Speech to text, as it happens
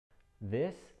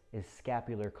This is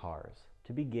scapular cars.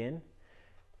 To begin,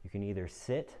 you can either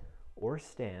sit or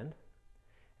stand.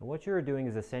 And what you're doing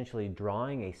is essentially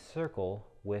drawing a circle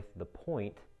with the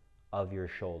point of your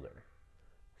shoulder.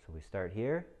 So we start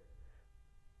here,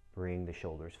 bring the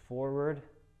shoulders forward,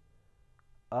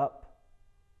 up,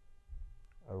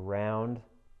 around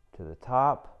to the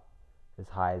top, as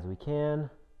high as we can,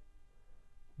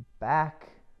 back,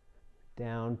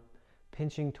 down,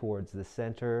 pinching towards the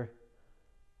center,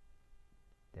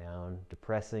 down,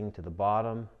 depressing to the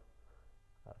bottom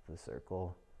of the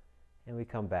circle, and we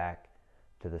come back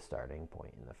to the starting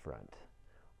point in the front.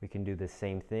 We can do the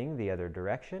same thing the other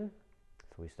direction.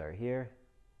 So we start here,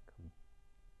 come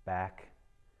back,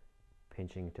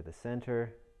 pinching to the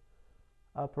center,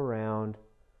 up around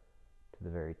to the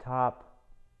very top,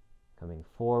 coming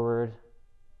forward,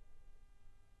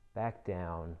 back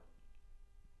down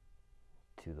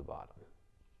to the bottom.